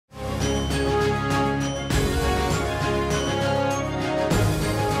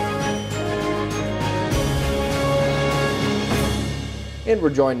And we're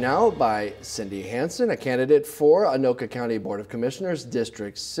joined now by Cindy Hansen, a candidate for Anoka County Board of Commissioners,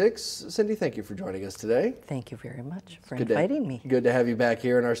 District 6. Cindy, thank you for joining us today. Thank you very much for inviting me. Good to have you back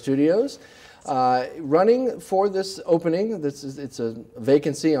here in our studios. Running for this opening, it's a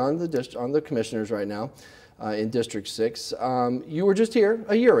vacancy on the commissioners right now in District 6. You were just here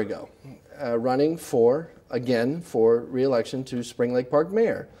a year ago, running for re-election to Spring Lake Park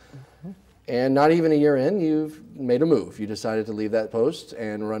Mayor. And not even a year in, you've made a move. You decided to leave that post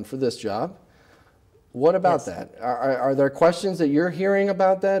and run for this job. What about that? Are there questions that you're hearing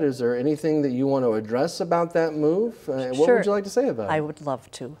about that? Is there anything that you want to address about that move? What would you like to say about it? I would love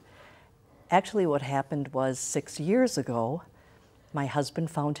to. Actually, what happened was 6 years ago, my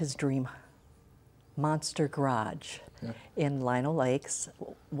husband found his dream monster garage in Lino Lakes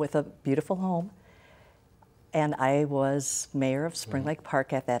with a beautiful home. And I was mayor of Spring Lake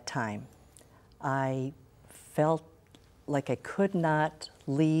Park at that time. I felt like I could not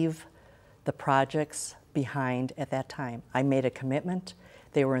leave the projects behind at that time. I made a commitment.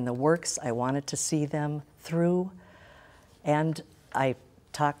 They were in the works. I wanted to see them through. And I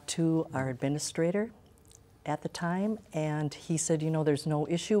talked to our administrator at the time, and he said, you know, there's no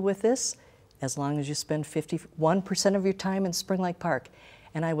issue with this as long as you spend 51% of your time in Spring Lake Park.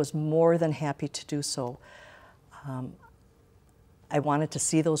 And I was more than happy to do so. I wanted to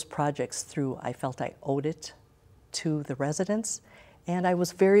see those projects through. I felt I owed it to the residents, and I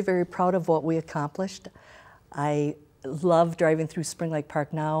was very, very proud of what we accomplished. I love driving through Spring Lake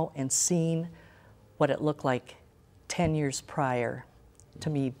Park now and seeing what it looked like 10 years prior to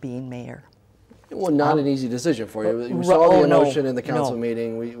me being mayor. Well, not an easy decision for you. We saw the emotion in the council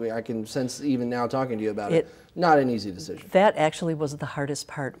meeting. I can sense even now talking to you about it. Not an easy decision. That actually was the hardest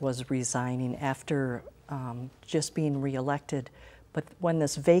part, was resigning after just being reelected. But when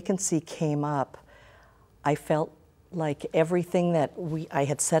this vacancy came up, I felt like everything that I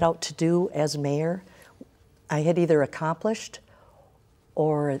had set out to do as mayor, I had either accomplished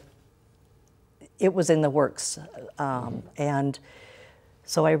or it was in the works. And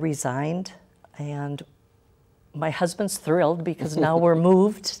so I resigned, and my husband's thrilled because now we're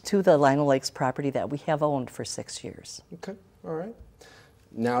moved to the Lino Lakes property that we have owned for 6 years. Okay, all right.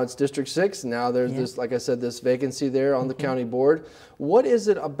 Now it's District 6. Now there's this, like I said, this vacancy there on the county board. What is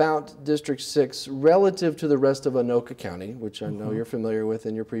it about District 6 relative to the rest of Anoka County, which I know you're familiar with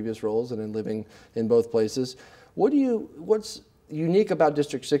in your previous roles and in living in both places? What's unique about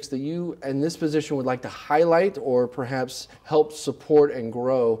District 6 that you in this position would like to highlight or perhaps help support and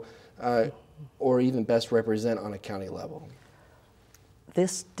grow or even best represent on a county level?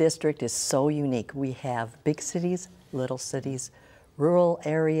 This district is so unique. We have big cities, little cities, rural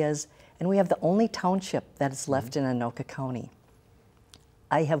areas, and we have the only township that is left in Anoka County.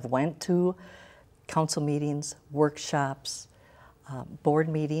 I have went to council meetings, workshops, board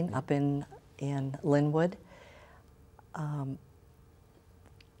meeting up in Linwood,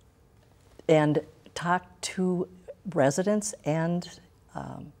 and talked to residents and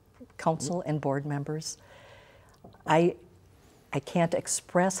council and board members. I can't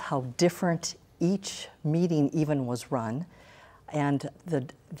express how different each meeting even was run, and the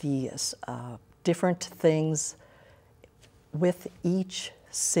different things with each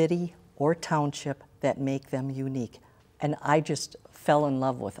city or township that make them unique. And I just fell in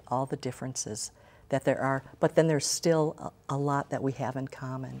love with all the differences that there are, but then there's still a lot that we have in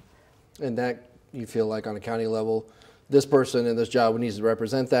common. And that you feel like on a county level, this person in this job needs to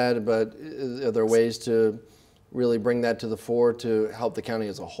represent that, but are there ways to really bring that to the fore to help the county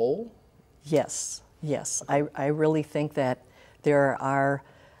as a whole? Yes, yes. I really think that there are,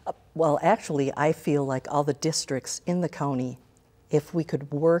 well, actually, I feel like all the districts in the county, if we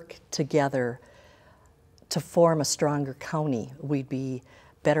could work together to form a stronger county, we'd be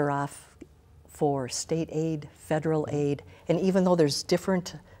better off for state aid, federal aid, and even though there's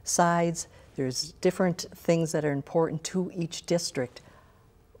different sides, there's different things that are important to each district,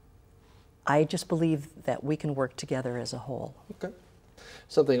 I just believe that we can work together as a whole. Okay.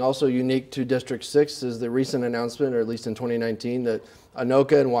 Something also unique to District 6 is the recent announcement, or at least in 2019, that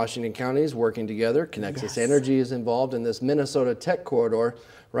Anoka and Washington counties working together. Connexus Energy is involved in this Minnesota Tech Corridor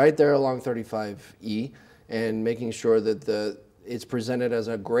right there along 35E, and making sure that it's presented as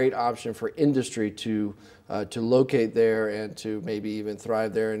a great option for industry to locate there and to maybe even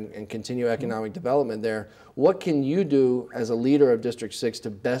thrive there and continue economic development there. What can you do as a leader of District 6 to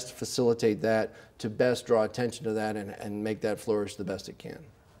best facilitate that, to best draw attention to that and make that flourish the best it can?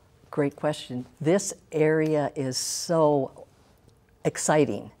 Great question. This area is so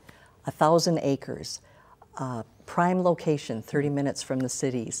exciting. 1,000 acres, prime location, 30 minutes from the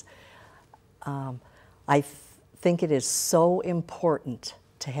cities. I think it is so important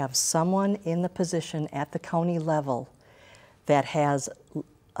to have someone in the position at the county level that has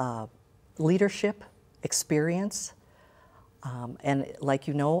leadership experience. And like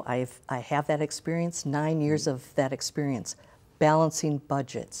you know, I have that experience, 9 years of that experience, balancing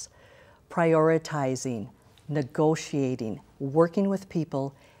budgets, prioritizing, negotiating, working with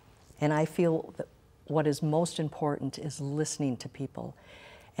people, and I feel that what is most important is listening to people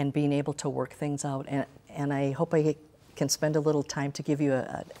and being able to work things out. And I hope I can spend a little time to give you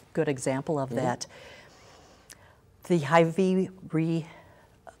a good example of that. The Hy-Vee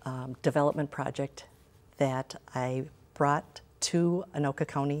redevelopment project that I brought to Anoka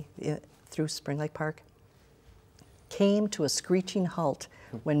County through Spring Lake Park came to a screeching halt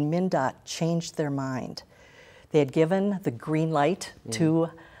when MnDOT changed their mind. They had given the green light to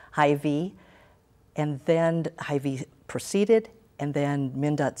Hy-Vee, and then Hy-Vee proceeded, and then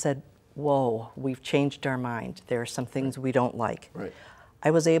MnDOT said, whoa, we've changed our mind. There are some things we don't like. Right.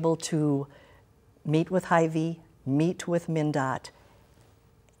 I was able to meet with Hy-Vee, meet with MnDOT,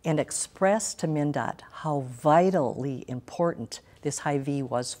 and express to MnDOT how vitally important this Hy-Vee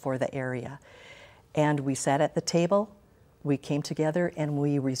was for the area. And we sat at the table, we came together, and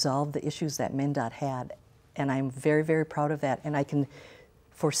we resolved the issues that MnDOT had. And I'm very, very proud of that. And I can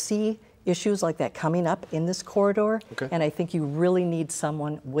foresee issues like that coming up in this corridor. Okay. And I think you really need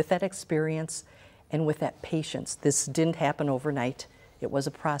someone with that experience and with that patience. This didn't happen overnight. It was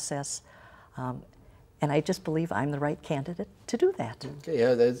a process. And I just believe I'm the right candidate to do that. Okay,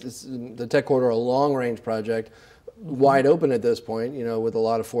 yeah, it's the Tech Corridor, a long-range project, wide open at this point, you know, with a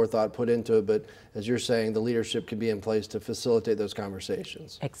lot of forethought put into it, but as you're saying, the leadership can be in place to facilitate those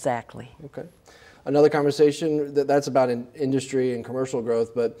conversations. Exactly. Okay. Another conversation that's about industry and commercial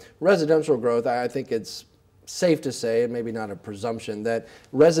growth, but residential growth, I think it's safe to say, and maybe not a presumption, that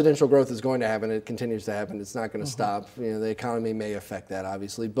residential growth is going to happen. It continues to happen. It's not going to stop. You know, the economy may affect that,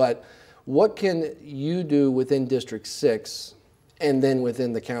 obviously, but what can you do within District 6 and then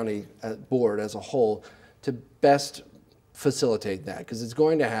within the county board as a whole to best facilitate that? Because it's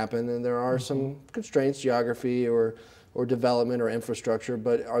going to happen, and there are some constraints, geography or development or infrastructure,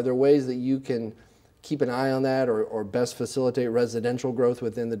 but are there ways that you can keep an eye on that or best facilitate residential growth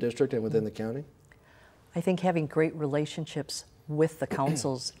within the district and within the county? I think having great relationships with the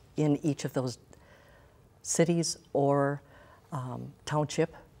councils in each of those cities or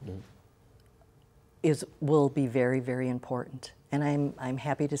township will be very, very important. And I'm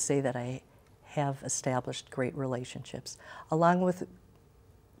happy to say that I have established great relationships, along with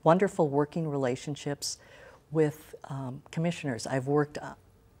wonderful working relationships with commissioners. I've worked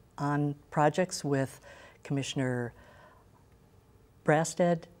on projects with Commissioner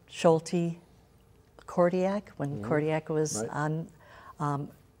Brasted, Schulte, Kordiak, when Kordiak was on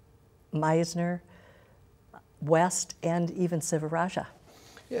Meisner, West, and even Sivaraja.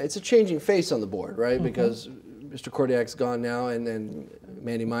 Yeah, it's a changing face on the board, right? Because Mr. Kordiak's gone now, and then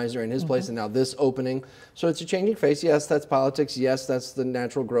Mandy Meisner in his place, and now this opening. So it's a changing face. Yes, that's politics. Yes, that's the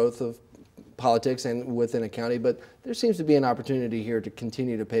natural growth of politics and within a county, but there seems to be an opportunity here to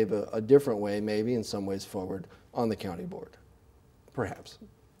continue to pave a different way, maybe in some ways forward, on the county board, perhaps.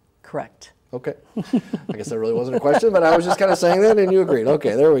 Correct. Okay. I guess that really wasn't a question, but I was just kind of saying that and you agreed.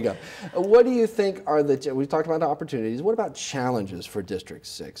 Okay, there we go. What do you think are we talked about opportunities. What about challenges for District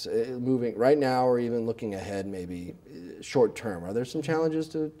 6, moving right now or even looking ahead maybe short term? Are there some challenges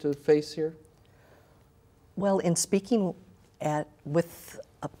to face here? Well, in speaking with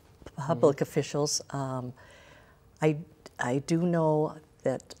public officials, I do know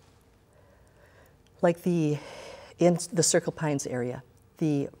that, like in the Circle Pines area,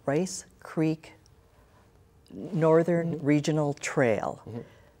 the Rice Creek Northern Regional Trail,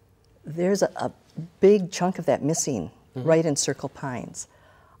 there's a big chunk of that missing right in Circle Pines.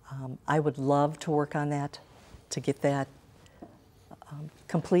 I would love to work on that, to get that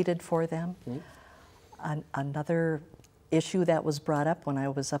completed for them. Another issue that was brought up when I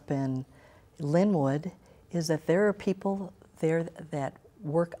was up in Linwood is that there are people there that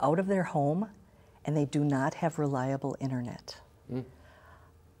work out of their home and they do not have reliable internet.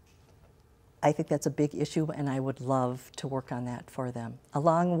 I think that's a big issue, and I would love to work on that for them.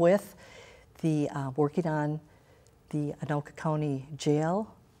 Along with the working on the Anoka County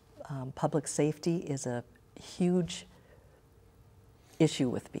Jail, public safety is a huge issue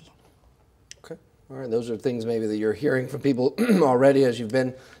with me. Okay. All right, those are things maybe that you're hearing from people already as you've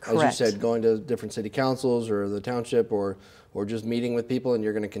been, Correct. as you said, going to different city councils or the township or just meeting with people, and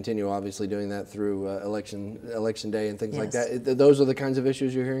you're going to continue obviously doing that through election day and things like Yes. that. Those are the kinds of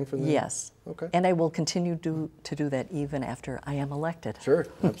issues you're hearing from them? Yes. Okay. And I will continue to do that even after I am elected. Sure,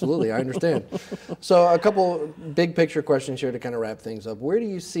 absolutely, I understand. So a couple big picture questions here to kind of wrap things up. Where do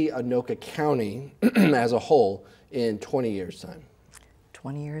you see Anoka County as a whole in 20 years' time?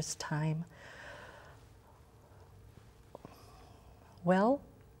 20 years' time? Well,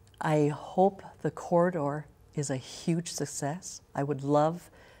 I hope the corridor is a huge success. I would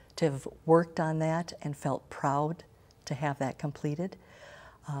love to have worked on that and felt proud to have that completed.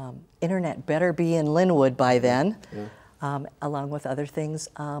 Internet better be in Linwood by then, along with other things.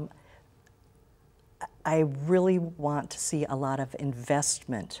 I really want to see a lot of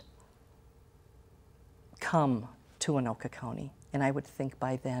investment come to Anoka County, and I would think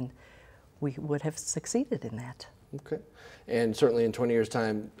by then we would have succeeded in that. Okay. And certainly in 20 years'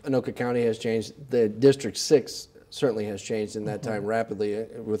 time, Anoka County has changed. The District 6 certainly has changed in that time rapidly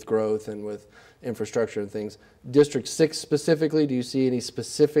with growth and with infrastructure and things. District 6 specifically, do you see any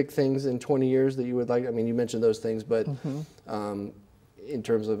specific things in 20 years that you would like? I mean, you mentioned those things, but in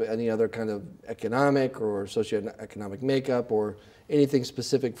terms of any other kind of economic or socioeconomic makeup or anything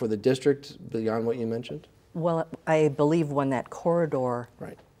specific for the district beyond what you mentioned? Well, I believe when that corridor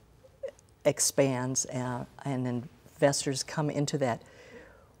Right. expands and investors come into that,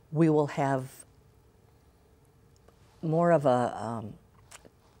 we will have more of a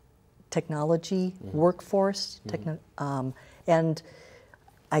technology workforce, and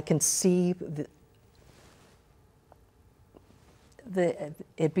I can see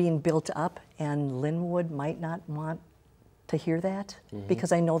it being built up, and Linwood might not want to hear that,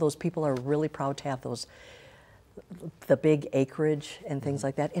 because I know those people are really proud to have the big acreage and things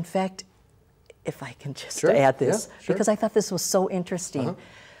like that. In fact, if I can just add this, because I thought this was so interesting.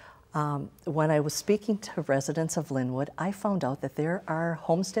 When I was speaking to residents of Linwood, I found out that there are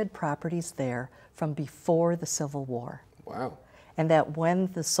homestead properties there from before the Civil War. Wow. And that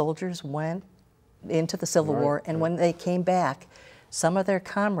when the soldiers went into the Civil War and when they came back, some of their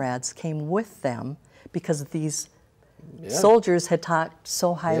comrades came with them because these soldiers had talked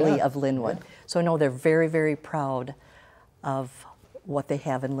so highly of Linwood. So I know they're very, very proud of what they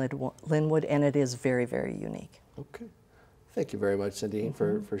have in Linwood, and it is very, very unique. Okay. Thank you very much, Cindy,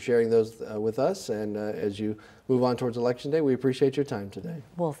 for sharing those with us. And as you move on towards Election Day, we appreciate your time today.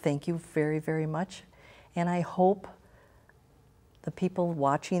 Well, thank you very, very much. And I hope the people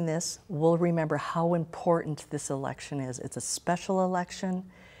watching this will remember how important this election is. It's a special election.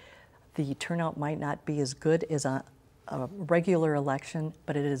 The turnout might not be as good as a regular election,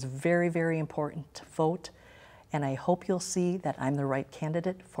 but it is very, very important to vote. And I hope you'll see that I'm the right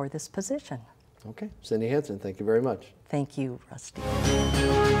candidate for this position. Okay. Cindy Hansen, thank you very much. Thank you, Rusty.